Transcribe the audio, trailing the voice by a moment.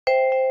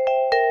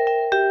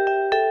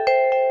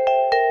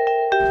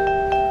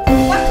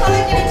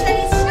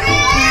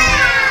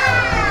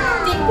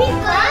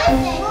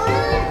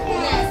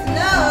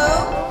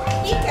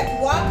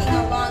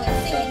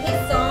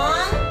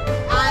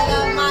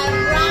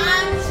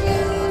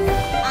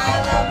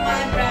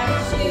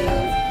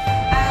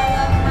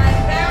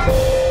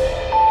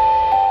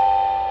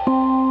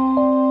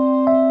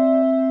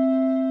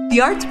The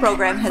arts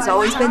program has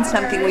always been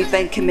something we've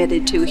been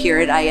committed to here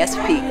at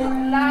ISP.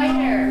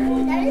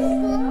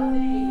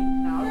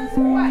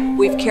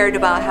 We've cared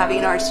about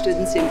having our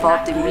students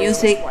involved in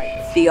music,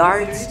 the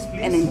arts,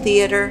 and in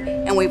theater,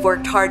 and we've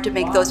worked hard to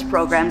make those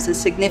programs a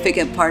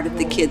significant part of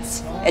the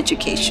kids'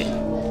 education.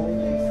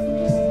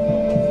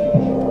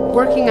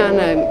 Working on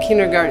a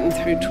kindergarten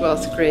through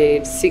 12th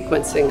grade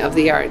sequencing of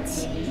the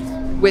arts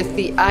with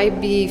the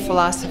IB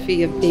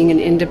philosophy of being an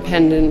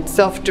independent,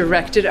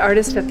 self-directed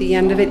artist at the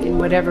end of it in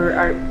whatever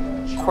art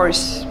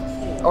course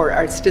or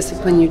arts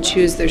discipline you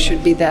choose, there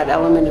should be that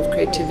element of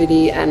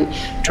creativity and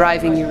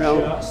driving your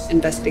own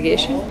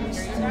investigation.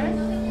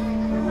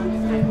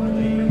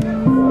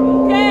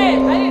 Okay,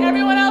 I need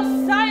everyone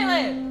else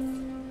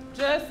silent.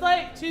 Just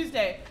like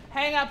Tuesday,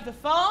 hang up the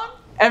phone.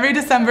 Every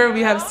December,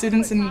 we have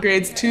students in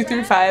grades 2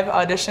 through 5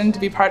 audition to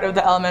be part of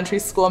the elementary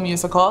school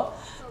musical.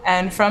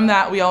 And from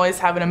that, we always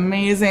have an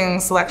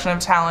amazing selection of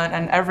talent,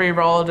 and every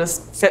role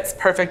just fits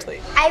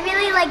perfectly. I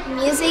really like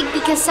music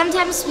because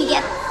sometimes we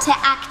get to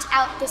act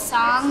out the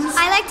songs.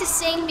 I like to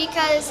sing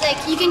because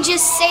you can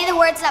just say the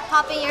words that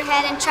pop in your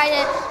head and try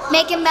to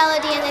make a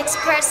melody and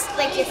express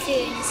your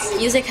feelings.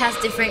 Music has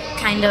different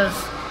kind of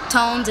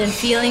tones and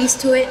feelings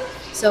to it,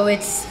 so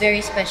it's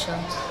very special.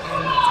 And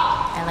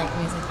I like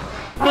music.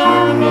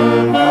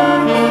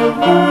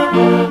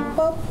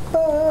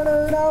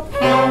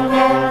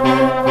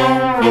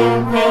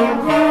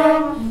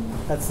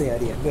 That's the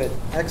idea. Good.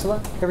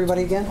 Excellent.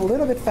 Everybody again. A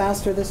little bit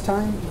faster this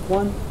time.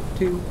 1,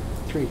 2,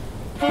 3.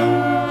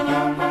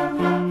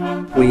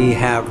 We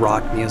have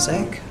rock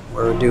music.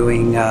 We're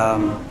doing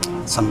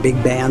some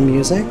big band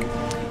music.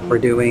 We're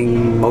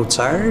doing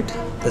Mozart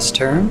this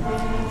term,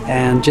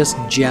 and just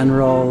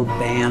general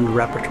band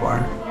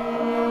repertoire.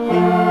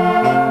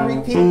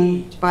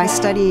 Repeat. By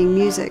studying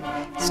music,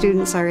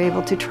 students are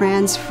able to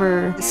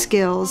transfer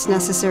skills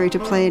necessary to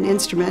play an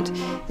instrument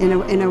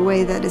in a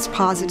way that is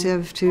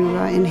positive to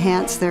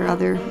enhance their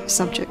other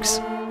subjects.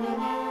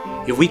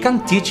 If we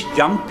can teach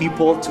young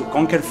people to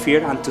conquer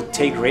fear and to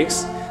take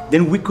risks,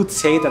 then we could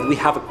say that we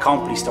have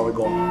accomplished our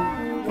goal.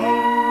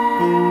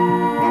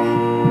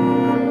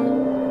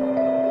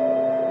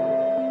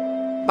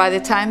 By the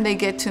time they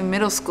get to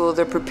middle school,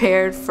 they're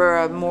prepared for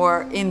a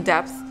more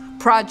in-depth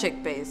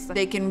project-based.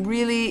 They can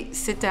really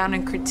sit down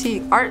and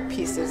critique art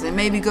pieces and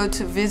maybe go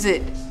to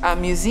visit a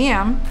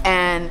museum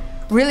and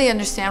really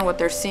understand what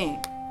they're seeing.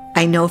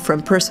 I know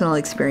from personal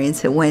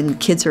experience that when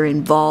kids are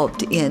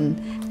involved in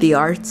the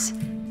arts,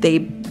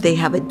 they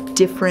have a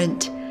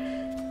different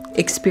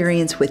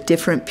experience with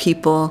different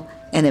people,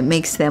 and it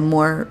makes them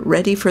more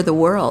ready for the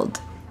world.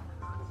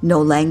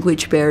 No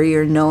language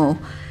barrier, no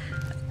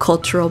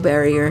cultural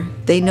barrier.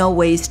 They know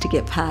ways to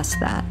get past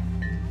that.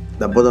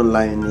 The bottom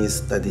line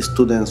is that the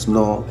students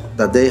know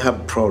that they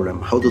have a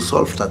problem, how to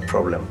solve that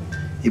problem,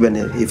 even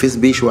if it's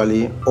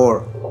visually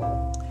or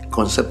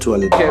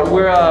conceptually. Okay,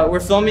 we're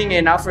filming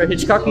an Alfred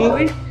Hitchcock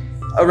movie.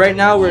 Right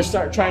now we're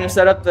trying to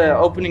set up the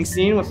opening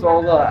scene with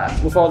all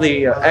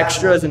the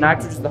extras and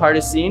actors of the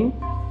hardest scene,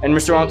 and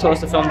Mr. Wong told us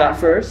to film that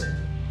first.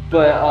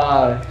 But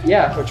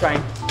yeah, we're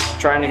trying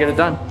to get it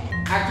done.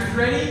 Actors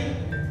ready?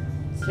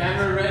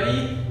 Camera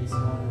ready?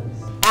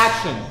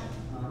 Action!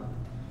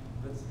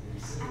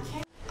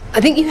 I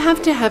think you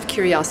have to have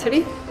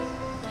curiosity,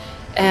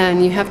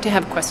 and you have to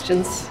have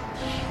questions,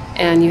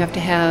 and you have to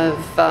have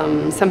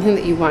something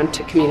that you want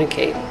to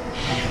communicate.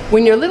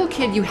 When you're a little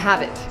kid, you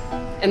have it,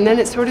 and then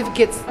it sort of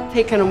gets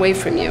taken away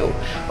from you,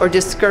 or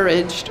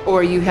discouraged,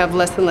 or you have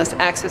less and less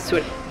access to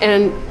it.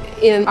 And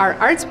in our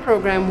arts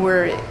program,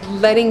 we're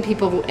letting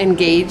people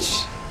engage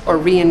or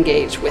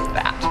re-engage with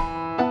that.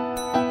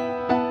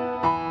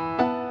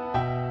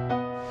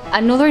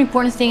 Another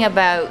important thing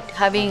about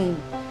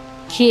having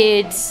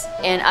kids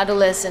and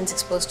adolescents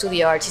exposed to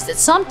the arts is that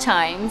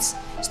sometimes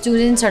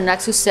students are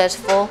not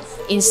successful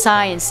in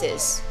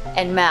sciences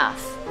and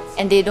math,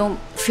 and they don't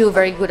feel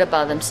very good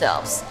about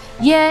themselves.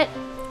 Yet,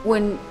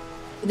 when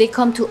they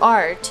come to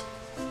art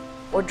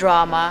or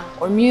drama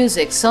or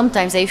music,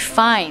 sometimes they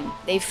find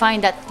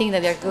that thing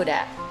that they're good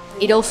at.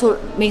 It also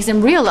makes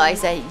them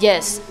realize that,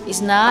 yes,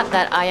 it's not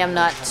that I am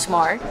not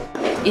smart,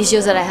 it's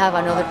just that I have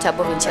another type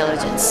of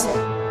intelligence.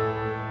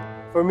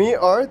 For me,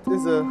 art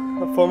is a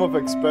form of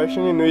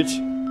expression in which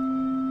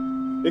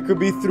it could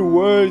be through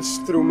words,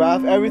 through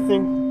math,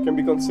 everything can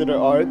be considered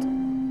art.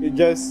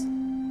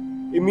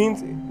 It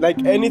means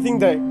like anything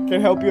that can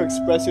help you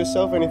express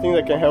yourself, anything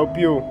that can help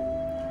you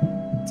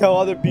tell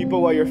other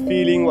people what you're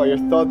feeling, what your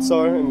thoughts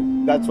are,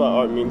 and that's what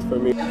art means for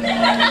me.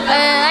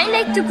 I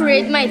like to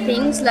create my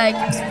things,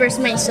 express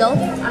myself,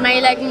 and I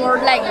like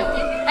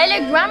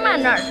drama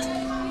and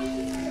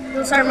art.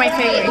 Those are my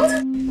favorites.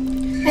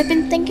 I've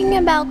been thinking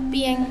about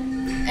being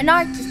an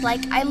artist.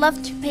 I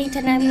love to paint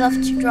and I love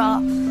to draw,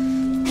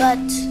 but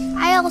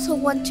I also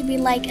want to be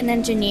like an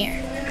engineer.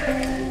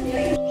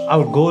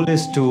 Our goal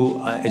is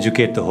to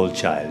educate the whole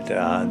child,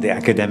 the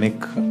academic,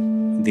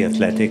 the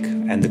athletic,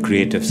 and the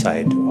creative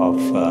side of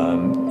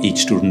each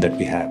student that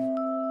we have.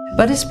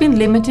 But it's been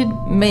limited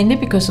mainly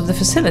because of the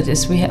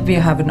facilities. We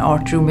have an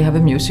art room, we have a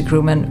music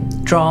room,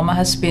 and drama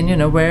has been, you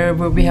know,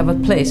 wherever we have a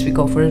place, we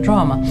go for a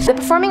drama. The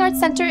Performing Arts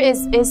Center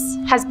has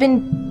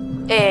been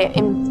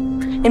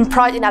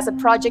as a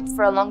project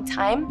for a long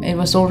time. It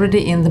was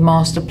already in the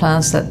master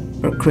plans that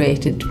were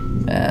created,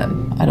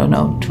 I don't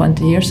know,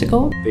 20 years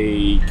ago.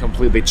 They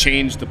completely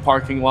changed the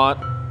parking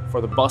lot for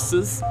the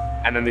buses,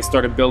 and then they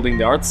started building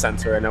the arts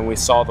center, and then we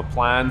saw the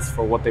plans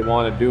for what they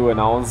want to do,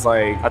 and I was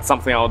like, that's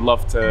something I would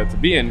love to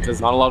be in, because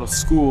not a lot of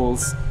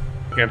schools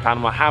here in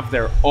Panama have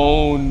their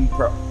own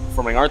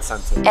performing arts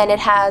center. And it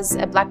has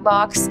a black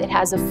box, it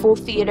has a full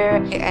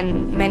theater,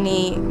 and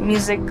many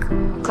music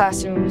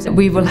classrooms.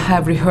 We will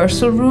have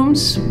rehearsal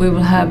rooms, we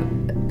will have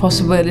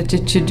possibility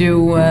to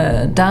do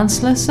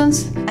dance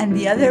lessons. And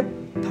the other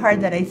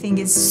part that I think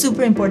is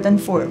super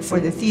important for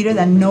the theater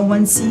that no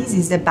one sees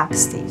is the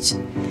backstage.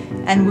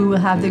 And we will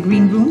have the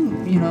green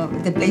room, you know,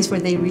 the place where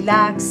they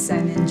relax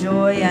and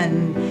enjoy.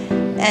 And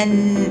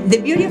the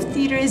beauty of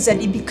theater is that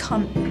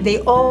they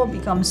all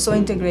become so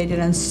integrated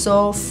and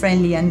so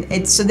friendly,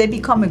 and so they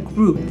become a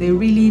group. They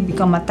really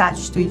become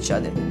attached to each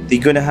other. They're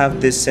gonna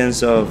have this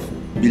sense of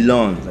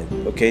belong, like,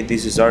 okay,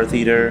 this is our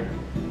theater,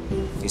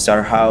 it's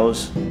our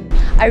house.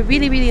 I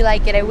really, really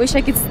like it. I wish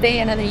I could stay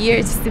another year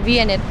just to be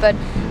in it, but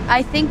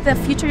I think the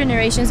future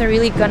generations are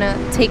really gonna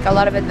take a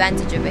lot of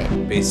advantage of it.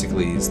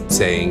 Basically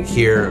saying,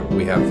 here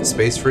we have the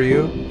space for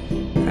you,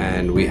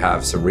 and we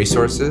have some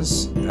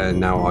resources, and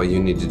now all you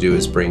need to do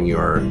is bring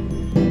your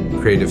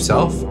creative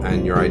self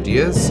and your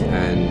ideas,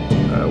 and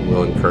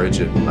we'll encourage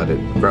it and let it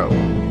grow.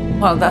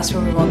 Well, that's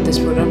where we want this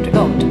program to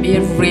go, to be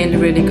a really,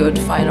 really good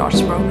fine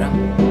arts program,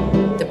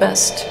 the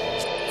best.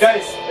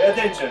 Guys, pay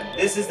attention.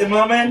 This is the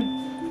moment.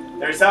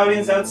 There's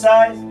audience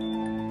outside.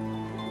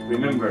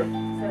 Remember,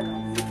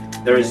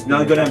 there is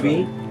not gonna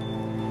be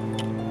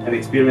an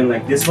experience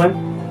like this one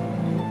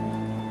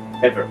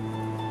ever.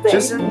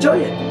 Just enjoy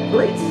it,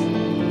 please.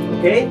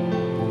 Okay?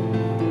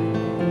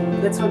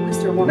 That's what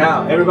Mr. wants.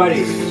 Now,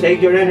 everybody,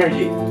 shake your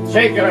energy.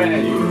 Shake your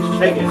energy.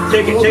 Shake it,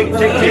 shake it, shake it,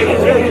 shake it,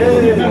 shake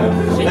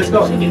it. Let's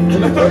go.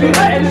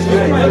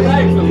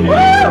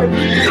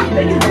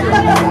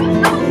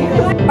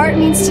 Art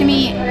means to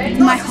me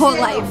my whole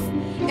life.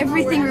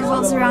 Everything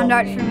revolves around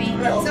art for me,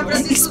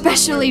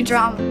 especially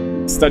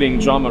drama. Studying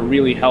drama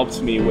really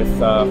helped me with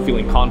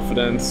feeling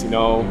confidence, you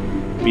know,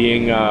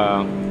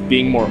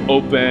 being more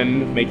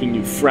open, making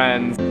new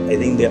friends. I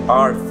think the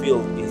art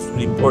field is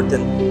really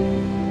important.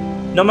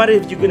 No matter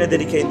if you're going to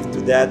dedicate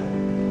to that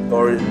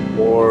or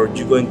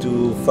you're going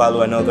to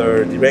follow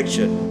another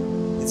direction.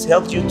 It's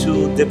helped you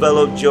to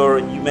develop your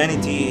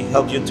humanity,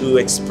 helped you to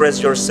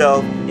express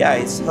yourself. Yeah,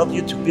 it's helped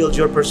you to build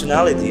your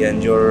personality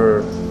and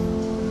your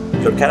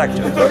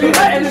character.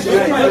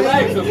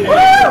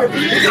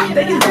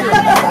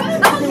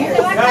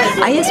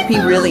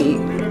 ISP really,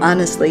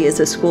 honestly, is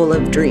a school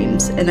of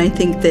dreams. And I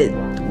think that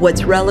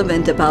what's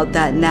relevant about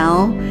that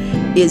now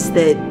is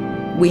that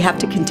we have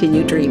to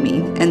continue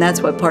dreaming. And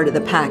that's what part of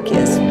the PAC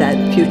is,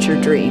 that future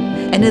dream.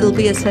 And it'll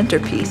be a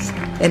centerpiece.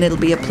 And it'll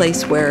be a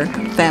place where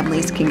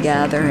families can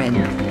gather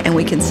and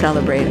we can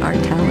celebrate our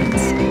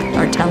talents,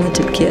 our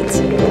talented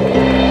kids.